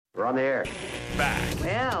We're on the air. Back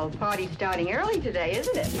Well, party's starting early today,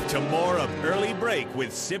 isn't it? to more of Early Break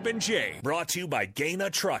with Sip and Jay, brought to you by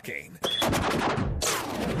Gaina Trucking.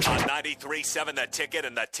 On 93.7 The Ticket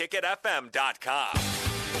and theticketfm.com.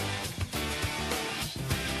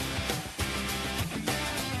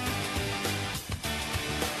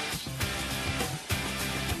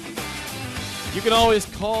 You can always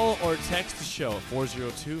call or text the show at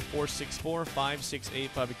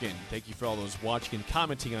 402-464-5685. Again, thank you for all those watching and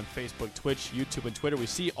commenting on Facebook, Twitch, YouTube, and Twitter. We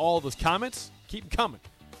see all those comments. Keep them coming.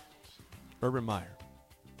 Urban Meyer.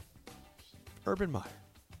 Urban Meyer.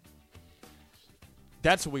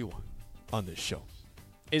 That's what we want on this show.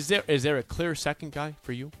 Is there a clear second guy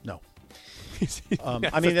for you? No. That's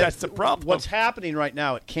the problem. What's happening right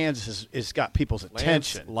now at Kansas is got people's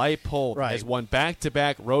attention. Lance Leipold has won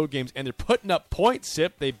back-to-back road games, and they're putting up points,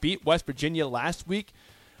 Sip. They beat West Virginia last week.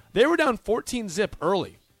 They were down 14-zip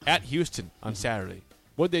early at Houston on Saturday.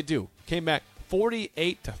 What'd they do? Came back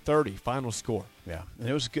 48-30 final score. Yeah, and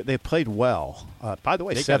it was good. They played well. By the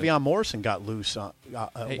way, Sevion Morrison got loose at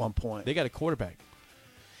one point. They got a quarterback.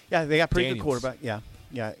 Yeah, they got a pretty Daniels. good quarterback. Yeah.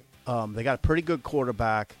 They got a pretty good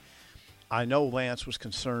quarterback. I know Lance was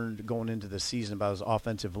concerned going into the season about his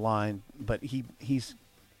offensive line, but he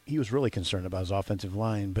was really concerned about his offensive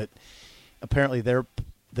line. But apparently they're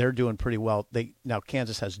doing pretty well. Now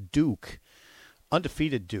Kansas has Duke,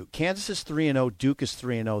 undefeated Duke. Kansas is 3-0. Duke is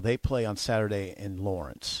 3-0. They play on Saturday in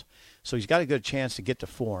Lawrence, so he's got a good chance to get to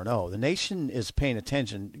 4-0. The nation is paying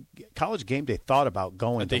attention. College Game Day thought about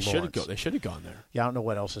going to Lawrence. They should have gone there. Yeah, I don't know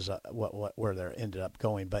what else is where they ended up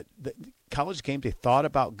going, but the College Game Day thought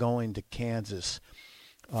about going to Kansas.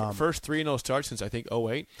 First 3-0 start since I think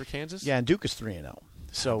 2008 for Kansas. Yeah, and Duke is 3-0.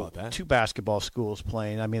 So two basketball schools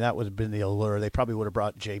playing. I mean, that would have been the allure. They probably would have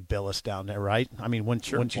brought Jay Billis down there, right? I mean, wouldn't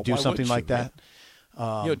you do something like that?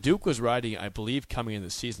 Duke was riding, I believe, coming into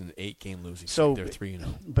the season an 8-game losing streak. So they're 3-0.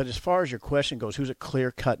 But as far as your question goes, who's a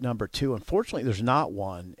clear-cut number two? Unfortunately, there's not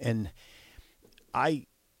one. And I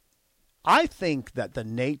think that the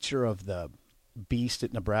nature of the beast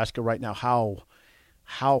at Nebraska right now, how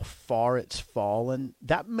far it's fallen,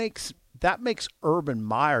 that makes Urban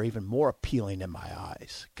Meyer even more appealing in my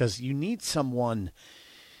eyes, because you need someone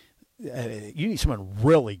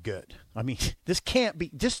really good. I mean, this can't be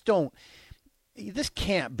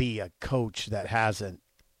a coach that hasn't,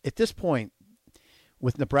 at this point,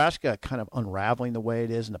 with Nebraska kind of unraveling the way it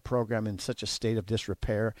is and the program in such a state of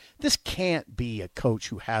disrepair, this can't be a coach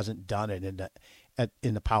who hasn't done it in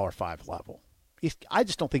the Power 5 level. I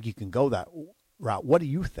just don't think you can go that route. What do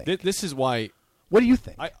you think? This is why. What do you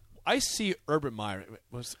think? I see Urban Meyer.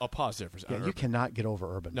 I'll pause there for a second. Yeah, you cannot get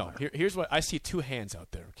over Urban Meyer. No, here's what I see: two hands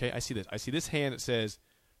out there. Okay, I see this. I see this hand that says,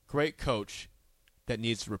 "Great coach that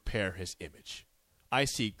needs to repair his image." I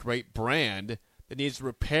see great brand that needs to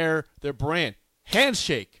repair their brand.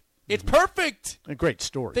 Handshake. It's perfect. A great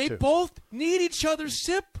story. They both need each other's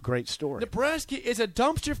Sip. Great story. Nebraska is a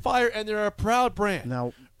dumpster fire, and they're a proud brand.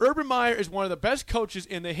 Now, Urban Meyer is one of the best coaches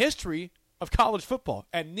in the history of college football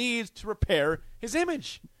and needs to repair his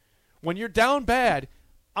image. When you're down bad,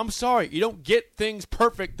 I'm sorry, you don't get things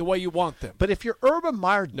perfect the way you want them. But if you're Urban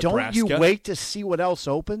Meyer, don't you wait to see what else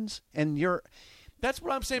opens? And that's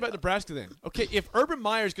what I'm saying about Nebraska then. Okay, if Urban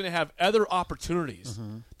Meyer is going to have other opportunities,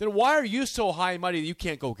 then why are you so high and mighty that you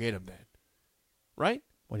can't go get them then? Right?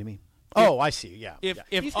 What do you mean? I see. Yeah. If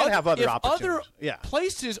he's going to have other opportunities. Other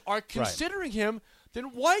places are considering him, then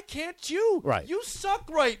why can't you? Right. You suck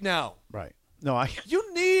right now. Right. No,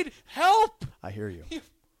 you need help. I hear you.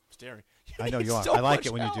 Staring. I know you are. So I like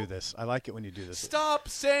it when help. you do this. I like it when you do this. Stop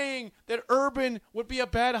saying that Urban would be a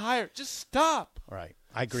bad hire. Just stop. All right.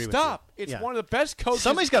 I agree with you. Stop. It's one of the best coaches.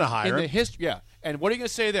 Somebody's got to hire in him. the history. Yeah. And what are you going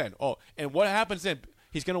to say then? Oh, and what happens then?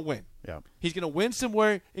 He's going to win. Yeah. He's going to win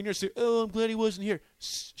somewhere, and you're saying, "Oh, I'm glad he wasn't here."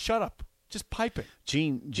 Shut up. Just pipe it.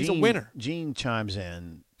 He's a winner. Gene chimes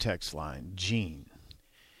in, text line. Gene,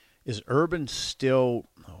 is Urban still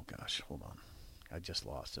 – oh, gosh, hold on. I just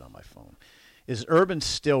lost it on my phone. Is Urban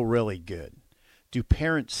still really good? Do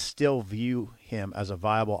parents still view him as a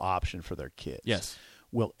viable option for their kids? Yes.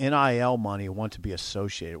 Will NIL money want to be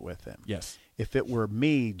associated with him? Yes. If it were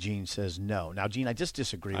me, Gene says no. Now, Gene, I just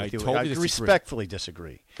disagree with you. Totally I respectfully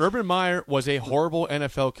disagree. Urban Meyer was a horrible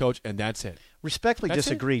NFL coach, and that's it. Respectfully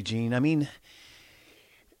disagree, Gene. I mean,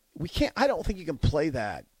 we can't. I don't think you can play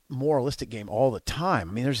that moralistic game all the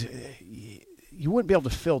time. I mean, you wouldn't be able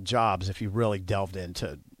to fill jobs if you really delved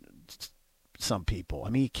into some people. I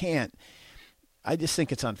mean, you can't. I just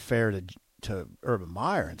think it's unfair to Urban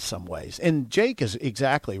Meyer in some ways. And Jake is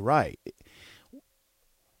exactly right.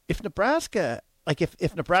 If Nebraska like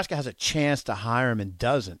if Nebraska has a chance to hire him and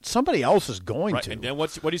doesn't, somebody else is going Right, to. and then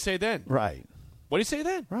what do you say then? Right. What do you say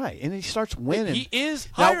then? Right, and he starts winning. He is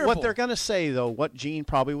now, hireable. what they're going to say, though, what Gene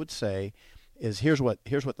probably would say is, here's what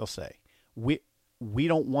they'll say: we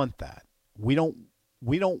don't want that. We don't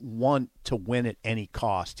want to win at any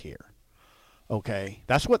cost here. Okay,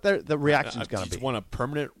 that's what the reaction is going to be. You want a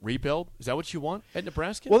permanent rebuild? Is that what you want at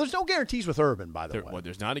Nebraska? Well, there's no guarantees with Urban, by the way. Well,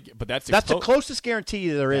 there's not, but that's the closest guarantee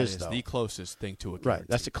there is, though. The closest thing to a guarantee. Right,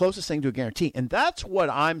 that's the closest thing to a guarantee, and that's what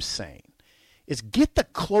I'm saying. Is get the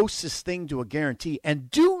closest thing to a guarantee, and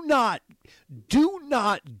do not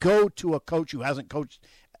go to a coach who hasn't coached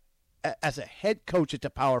as a head coach at the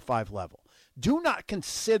Power 5 level. Do not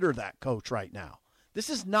consider that coach right now. This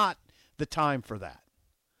is not the time for that.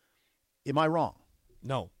 Am I wrong?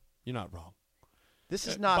 No, you're not wrong. This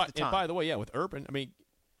is not the time. And by the way, yeah, with Urban, I mean,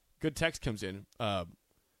 good text comes in.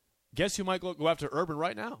 Guess who might go after Urban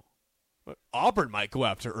right now? Auburn might go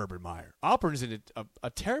after Urban Meyer. Auburn's in a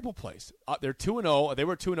terrible place. They're 2-0. They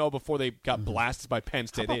were 2-0 before they got blasted by Penn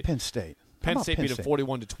State. How about Penn State? Penn State beat them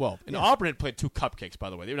 41-12. And Auburn had played 2 cupcakes,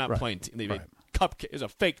 by the way. They were not playing. They made cupcake. It was a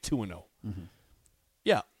fake 2-0. Mm-hmm.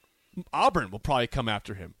 Yeah, Auburn will probably come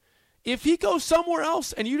after him. If he goes somewhere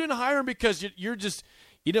else and you didn't hire him because you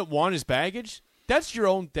didn't want his baggage, that's your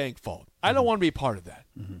own dang fault. I don't want to be part of that.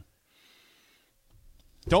 Mm-hmm.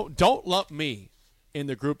 Don't lump me in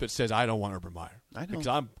the group that says I don't want Urban Meyer. I know. Because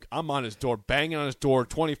I'm on his door, banging on his door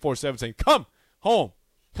 24/7 saying, come home.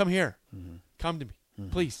 Come here. Mm-hmm. Come to me. Mm-hmm.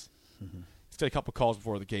 Please. Mm-hmm. Let's get a couple calls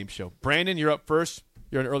before the game show. Brandon, you're up first.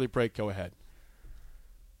 You're on an early break. Go ahead.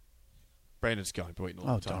 Brandon's gone. Been waiting a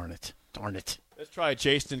long time. Darn it. Let's try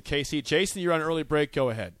Jason and Casey. Jason, you're on an early break. Go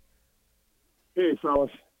ahead. Hey, fellas.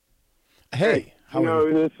 Hey. You know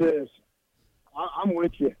who this is. I'm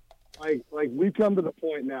with you. Like we've come to the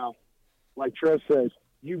point now, like Trev says,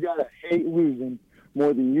 you got to hate losing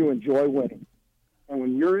more than you enjoy winning. And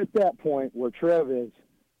when you're at that point where Trev is,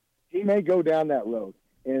 he may go down that road.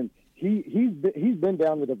 And he's been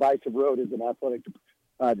down the divisive road as an athletic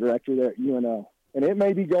director there at UNO. And it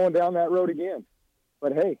may be going down that road again.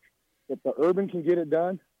 But, hey, if the Urban can get it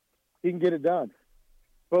done, he can get it done.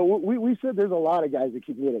 But we said there's a lot of guys that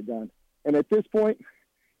can get it done. And at this point,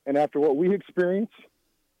 and after what we experienced,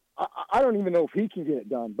 I don't even know if he can get it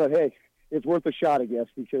done. But, hey, it's worth a shot, I guess,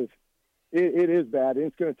 because it is bad. And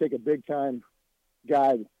it's going to take a big-time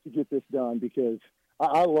guy to get this done because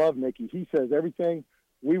I love Mickey. He says everything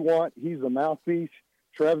we want. He's the mouthpiece.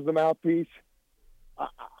 Trev's the mouthpiece.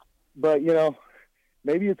 But, you know,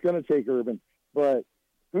 maybe it's going to take Urban. But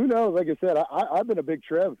who knows? Like I said, I've been a big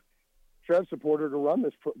Trev supporter to run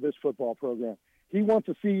this football program. He wants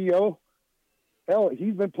a CEO. Hell,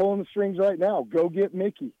 he's been pulling the strings right now. Go get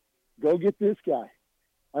Mickey. Go get this guy.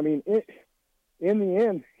 I mean, in the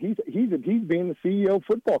end, he's being the CEO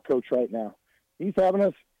football coach right now. He's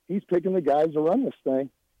picking the guys to run this thing.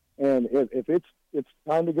 And if it's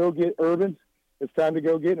time to go get Urban, it's time to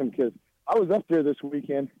go get him because I was up there this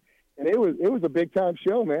weekend, and it was a big time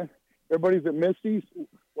show, man. Everybody's at Misty's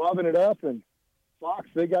loving it up, and Fox,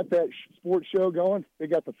 they got that sports show going. They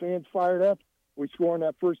got the fans fired up. We scoring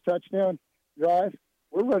that first touchdown drive.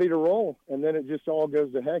 We're ready to roll, and then it just all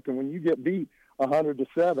goes to heck. And when you get beat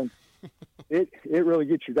 100-7, it really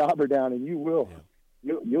gets your dauber down, and you will.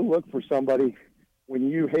 Yeah. You'll look for somebody when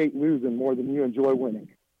you hate losing more than you enjoy winning.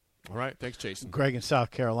 All right. Thanks, Jason. Greg in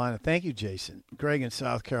South Carolina. Thank you, Jason. Greg in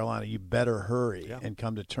South Carolina, you better hurry and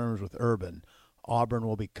come to terms with Urban. Auburn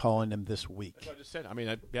will be calling him this week. That's what I just said. I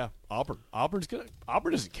mean, Auburn. Auburn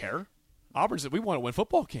doesn't care. Auburn said we want to win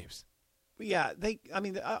football games. Yeah,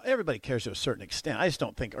 everybody cares to a certain extent. I just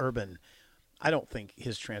don't think Urban. I don't think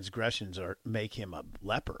his transgressions make him a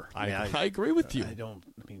leper. I agree with you.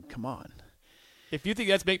 Come on. If you think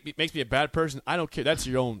that makes me a bad person, I don't care. That's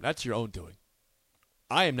your own doing.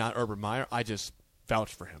 I am not Urban Meyer. I just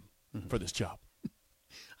vouch for him for this job.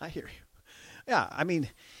 I hear you. Yeah, I mean,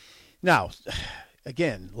 now,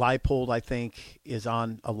 again, Leipold, I think, is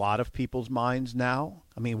on a lot of people's minds now.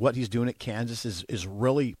 I mean, what he's doing at Kansas is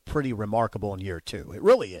really pretty remarkable in year 2. It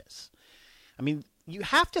really is. I mean, you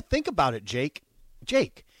have to think about it, Jake.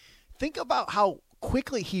 Jake, think about how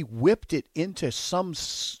quickly he whipped it into some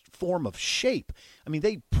form of shape. I mean,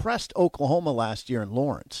 they pressed Oklahoma last year in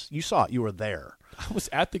Lawrence. You saw it. You were there. I was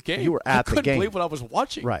at the game. You were at the game. I couldn't believe what I was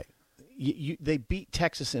watching. Right. They beat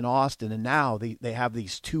Texas in Austin, and now they have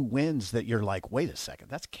these 2 wins that you're like, wait a second,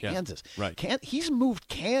 that's Kansas. Yeah, right. He's moved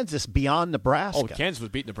Kansas beyond Nebraska. Oh, Kansas was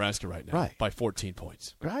beating Nebraska right now by 14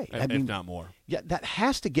 points. Right. If not more. Yeah, that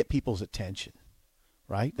has to get people's attention,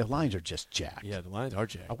 right? The lines are just jacked. Yeah, the lines are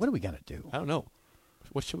jacked. What are we going to do? I don't know.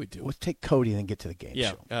 What should we do? Let's take Cody and then get to the game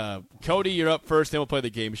show. Cody, you're up first. Then we'll play the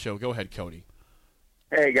game show. Go ahead, Cody.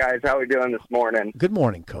 Hey, guys. How we doing this morning? Good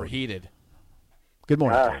morning, We're Cody. heated. Good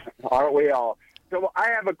morning, Cody. Aren't we all? So I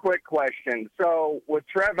have a quick question. So with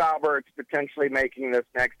Trev Alberts potentially making this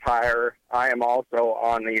next hire, I am also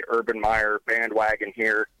on the Urban Meyer bandwagon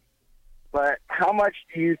here. But how much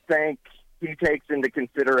do you think he takes into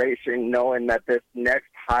consideration knowing that this next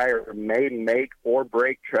hire may make or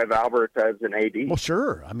break Trev Alberts as an AD? Well,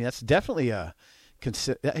 sure. I mean, that's definitely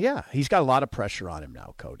he's got a lot of pressure on him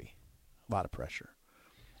now, Cody. A lot of pressure.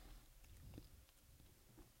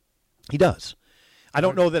 He does. I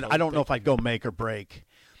don't know if I'd go make or break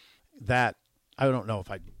that. I don't know if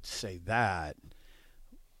I'd say that,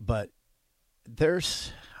 but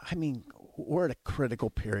we're at a critical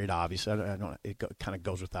period, obviously. It kind of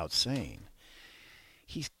goes without saying.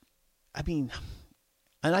 And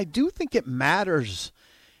I do think it matters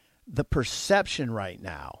the perception right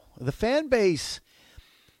now. The fan base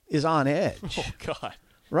is on edge. Oh, God.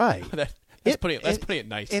 Right. Let's put it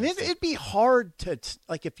nice. And it'd be hard to,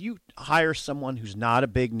 like, if you hire someone who's not a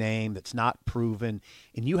big name, that's not proven,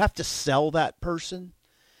 and you have to sell that person,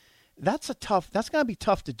 that's going to be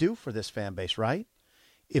tough to do for this fan base, right?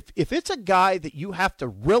 If it's a guy that you have to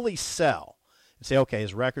really sell and say, okay,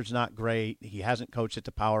 his record's not great, he hasn't coached at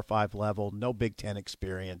the Power 5 level, no Big Ten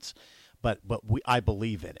experience, but I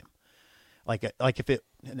believe in him. I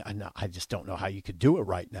just don't know how you could do it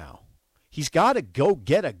right now. He's got to go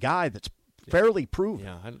get a guy that's fairly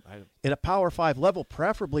proven at a Power 5 level,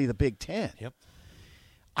 preferably the Big Ten. Yep.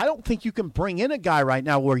 I don't think you can bring in a guy right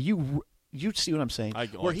now where you see what I'm saying,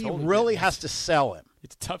 where he totally really has to sell him.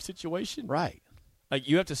 It's a tough situation. Right. Like,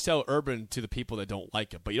 you have to sell Urban to the people that don't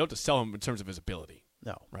like him, but you don't have to sell him in terms of his ability.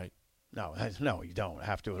 No. Right? No, you don't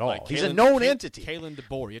have to at all. Like He's a known entity. Kalen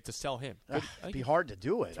DeBoer, you have to sell him. It'd be hard to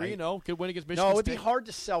do it. 3-0, good win against Michigan No, it'd State. be hard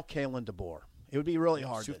to sell Kalen DeBoer. It would be really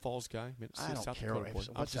hard. Sioux Falls guy. I don't South care. Dakota boy.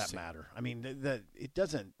 What's that matter? I mean, it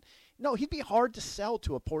doesn't. No, he'd be hard to sell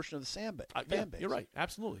to a portion of the fan base. You're right.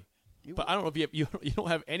 Absolutely. But I don't know if you don't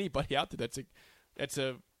have anybody out there that's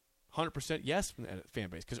a 100% yes from that fan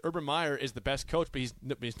base, because Urban Meyer is the best coach, but he's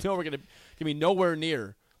never going to be nowhere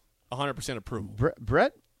near 100% approval.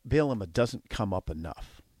 Brett Bielema doesn't come up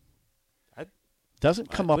enough.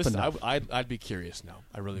 Enough. I'd be curious now.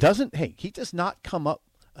 I really doesn't. Hey, he does not come up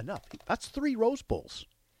enough. That's 3 Rose Bowls.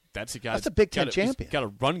 That's a guy. That's a Big Ten champion. He's got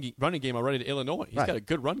a running game already to Illinois. He's got a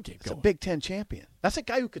good run game. That's a Big Ten champion. That's a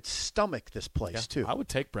guy who could stomach this place too. I would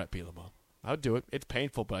take Brett Bielema. I would do it. It's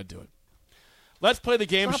painful, but I'd do it. Let's play the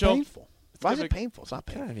game it's show. Not painful. Why is it painful? It's not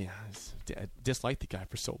painful. I disliked the guy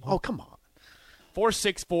for so long. Oh, come on.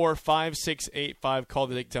 464-5685. Call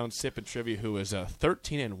the Dicktown Sip and Trivia, who is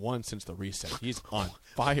 13-1 since the reset. He's on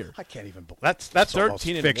fire. I can't even believe that's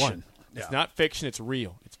 13-1. fiction. Yeah. It's not fiction. It's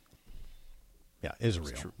real. It is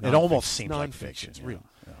real. It almost seems like fiction. It's real.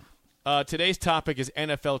 Yeah. Today's topic is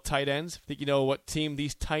NFL tight ends. Think you know what team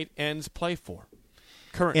these tight ends play for?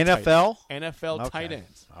 Current NFL? NFL tight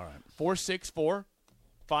ends. All right.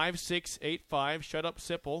 464-5685. Shut Up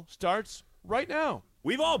Sipple starts right now.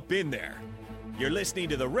 We've all been there. You're listening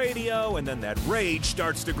to the radio, and then that rage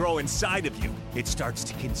starts to grow inside of you. It starts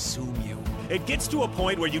to consume you. It gets to a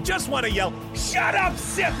point where you just want to yell, "Shut up,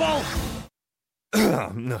 Sipple!"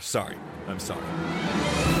 No, sorry. I'm sorry.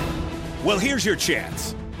 Well, here's your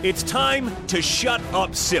chance. It's time to shut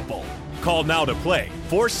up, Sipple. Call now to play.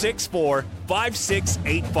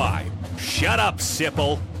 464-5685. Shut up,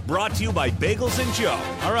 Sipple. Brought to you by Bagels Joe.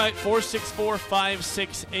 All right,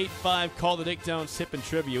 464-5685. Call the Dicktown Sip and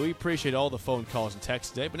Trivia. We appreciate all the phone calls and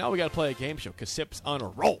texts today, but now we got to play a game show because Sip's on a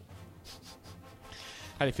roll.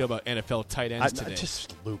 How do you feel about NFL tight ends today?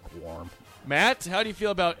 Just lukewarm. Matt, how do you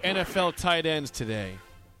feel about NFL tight ends today?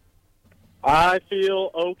 I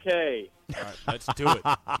feel okay. All right, let's do it,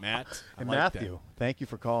 Matt. And Matthew, thank you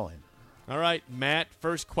for calling. All right, Matt,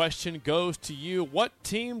 first question goes to you. What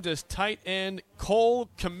team does tight end Cole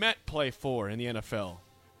Kmet play for in the NFL?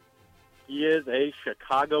 He is a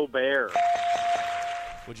Chicago Bear.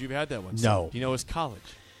 Would you have had that one? No. Do you know his college?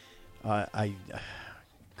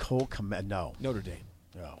 Cole Kmet, no. Notre Dame.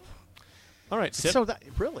 No. All right, Sip. So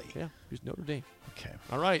really? Yeah, he's Notre Dame. Okay.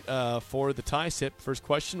 All right, for the tie, Sip, first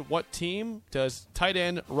question. What team does tight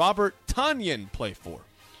end Robert Tonyan play for?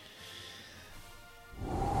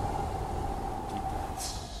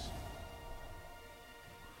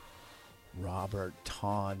 Robert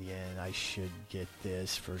Tonyan. I should get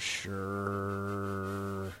this for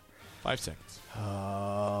sure. 5 seconds.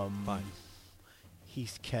 5.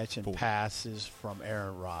 He's catching passes from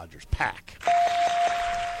Aaron Rodgers. Pack.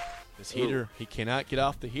 This heater, he cannot get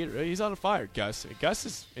off the heater. He's on fire, Gus. Gus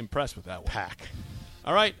is impressed with that one. Pack.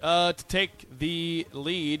 All right, to take the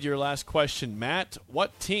lead, your last question, Matt.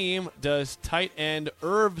 What team does tight end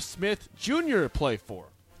Irv Smith Jr. play for?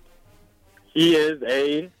 He is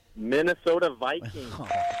a Minnesota Viking. Oh,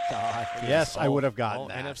 God. Yes, I would have gotten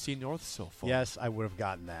that. NFC North so far. Yes, I would have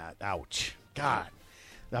gotten that. Ouch. God.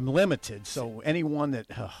 I'm limited, so anyone that...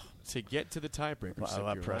 To get to the tiebreaker, A lot so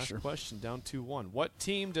of your pressure. last question down 2-1. What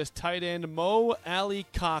team does tight end Mo Alley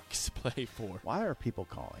Cox play for? Why are people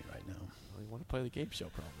calling right now? Well, you want to play the game show,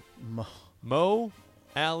 probably. Mo. Mo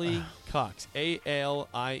Alley Cox. ALIE-COX.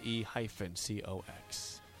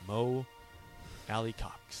 Mo Alley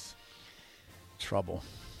Cox. Trouble.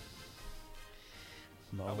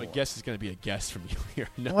 Mo. I guess it's going to be a guess from you here.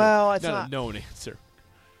 No, Well, it's not a known answer.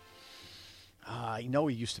 I know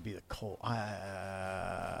he used to be the Colt. I'm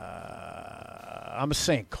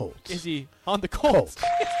saying Colts. Is he on the Colts?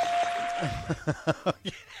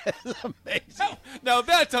 That's amazing. No,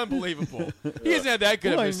 that's unbelievable. He hasn't had that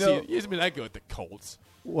good Well, of a I season. know. He hasn't been that good with the Colts.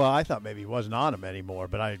 Well, I thought maybe he wasn't on him anymore,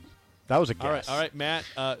 but that was a guess. All right, Matt.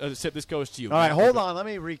 Sip, this goes to you. All right, Matt, hold on. Let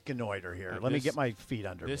me reconnoiter here. Let me this- get my feet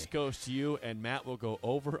under This me. goes to you, and Matt will go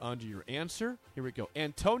over under your answer. Here we go.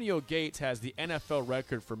 Antonio Gates has the NFL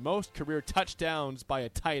record for most career touchdowns by a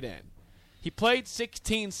tight end. He played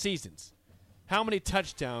 16 seasons. How many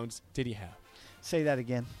touchdowns did he have? Say that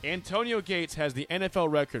again. Antonio Gates has the NFL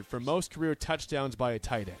record for most career touchdowns by a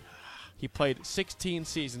tight end. He played 16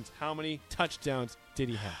 seasons. How many touchdowns did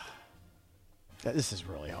he have? This is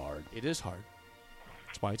really hard. It is hard.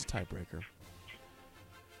 That's why it's a tiebreaker.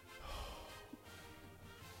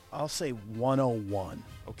 I'll say 101.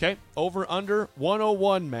 Okay, over under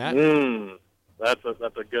 101, Matt. That's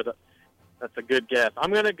a good guess.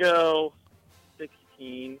 I'm gonna go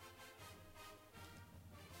 16.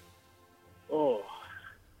 Oh,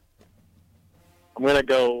 I'm gonna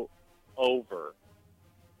go over.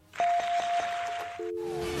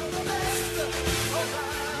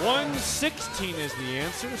 116 is the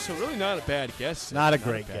answer, so really not a bad guess. Not a bad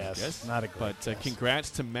great guess. Not a great But guess. congrats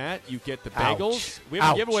to Matt. You get the Ouch. bagels. We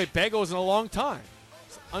haven't Ouch. given away bagels in a long time.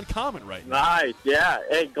 It's uncommon right now. Nice, yeah.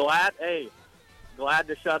 Glad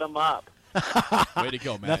to shut him up. Way to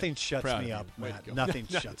go, Matt. Nothing shuts Proud me of up, you. Way to Matt. go. Nothing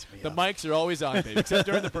shuts me The up. mics are always on, baby, except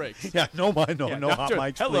during the breaks. Yeah, no hot during-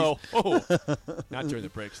 mics, Hello. please. Oh, not during the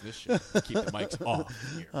breaks in this show. Keep the mics off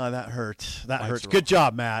here. That hurts. That Mics hurts. are Good off.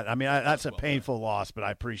 job, Matt. I mean, that's a well painful loss, but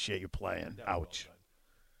I appreciate you playing. Ouch.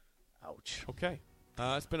 Ouch. Okay.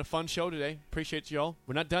 It's been a fun show today. Appreciate you all.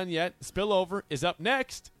 We're not done yet. Spillover is up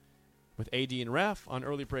next with AD and Ref on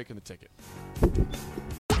Early Break in the Ticket.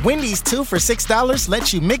 Wendy's 2 for $6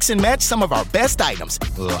 lets you mix and match some of our best items,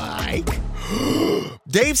 like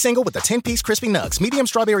Dave Single with a 10-piece crispy nugs, medium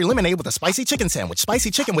strawberry lemonade with a spicy chicken sandwich, spicy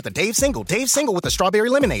chicken with a Dave Single with a strawberry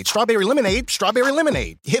lemonade, strawberry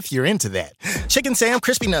lemonade, if you're into that. Chicken Sam,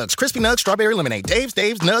 crispy nugs, strawberry lemonade, Dave's,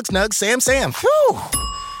 nugs, Sam. Whew.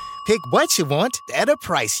 Pick what you want at a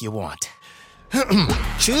price you want.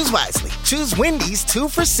 Choose wisely. Choose Wendy's 2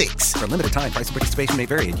 for $6. For a limited time, price and participation may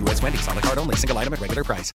vary at U.S. Wendy's. On the card only. Single item at regular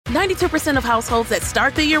price. 92% of households that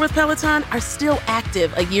start the year with Peloton are still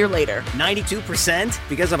active a year later. 92%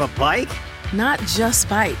 because of a bike? Not just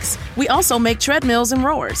bikes. We also make treadmills and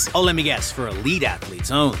rowers. Oh, let me guess. For elite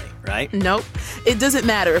athletes only, right? Nope. It doesn't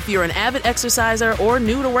matter if you're an avid exerciser or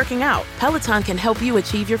new to working out. Peloton can help you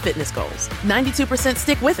achieve your fitness goals. 92%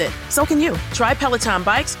 stick with it. So can you. Try Peloton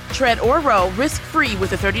bikes, tread or row risk-free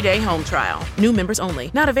with a 30-day home trial. New members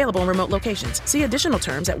only. Not available in remote locations. See additional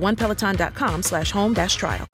terms at onepeloton.com/home-trial.